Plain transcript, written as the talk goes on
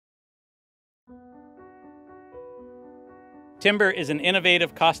Timber is an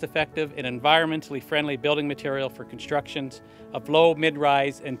innovative, cost-effective, and environmentally friendly building material for constructions of low,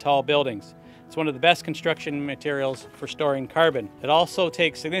 mid-rise, and tall buildings. It's one of the best construction materials for storing carbon. It also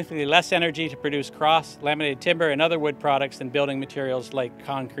takes significantly less energy to produce cross-laminated timber and other wood products than building materials like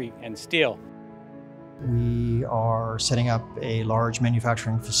concrete and steel. We are setting up a large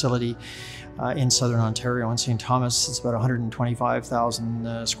manufacturing facility in southern Ontario in St. Thomas. It's about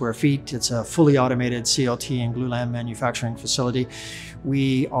 125,000 square feet. It's a fully automated CLT and glulam manufacturing facility.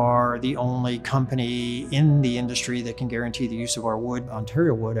 We are the only company in the industry that can guarantee the use of our wood,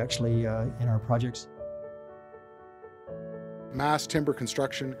 Ontario wood actually, in our projects. Mass timber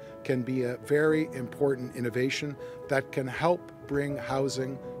construction can be a very important innovation that can help bring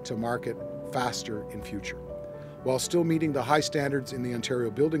housing to market faster in future, while still meeting the high standards in the Ontario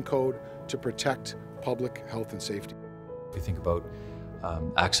Building Code to protect public health and safety. If you think about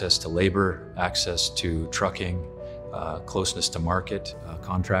access to labor, access to trucking, closeness to market,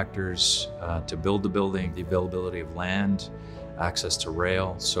 contractors to build the building, the availability of land, access to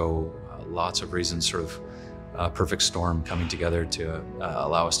rail, so lots of reasons, sort of perfect storm coming together to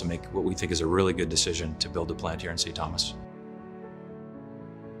allow us to make what we think is a really good decision to build a plant here in St. Thomas.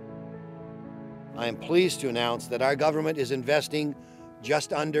 I am pleased to announce that our government is investing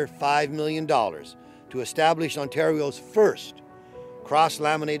just under $5 million to establish Ontario's first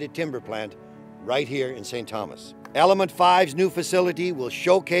cross-laminated timber plant right here in St. Thomas. Element5's new facility will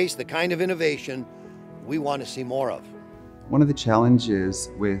showcase the kind of innovation we want to see more of. One of the challenges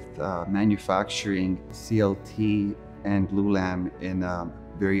with manufacturing CLT and glulam in a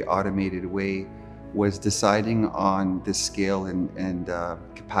very automated way was deciding on the scale and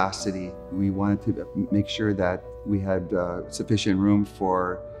capacity. We wanted to make sure that we had sufficient room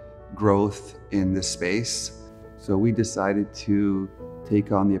for growth in this space. So we decided to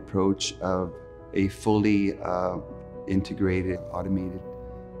take on the approach of a fully integrated automated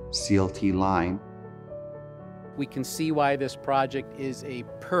CLT line. We can see why this project is a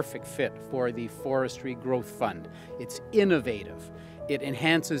perfect fit for the Forestry Growth Fund. It's innovative. It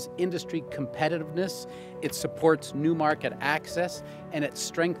enhances industry competitiveness, it supports new market access, and it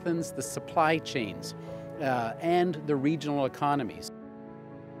strengthens the supply chains and the regional economies.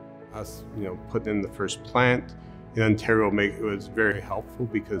 Us, putting in the first plant in Ontario it was very helpful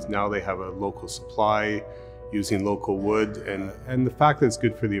because now they have a local supply using local wood, and the fact that it's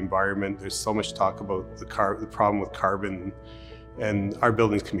good for the environment. There's so much talk about the problem with carbon, and our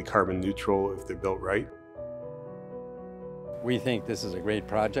buildings can be carbon neutral if they're built right. We think this is a great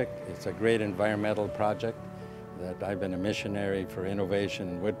project. It's a great environmental project. That I've been a missionary for innovation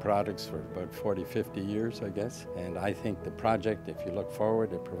in wood products for about 40, 50 years, I guess. And I think the project, if you look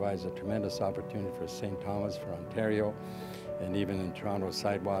forward, it provides a tremendous opportunity for St. Thomas, for Ontario, and even in Toronto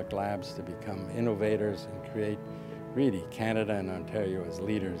Sidewalk Labs to become innovators and create really Canada and Ontario as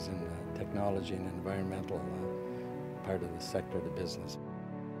leaders in technology and environmental part of the sector of the business.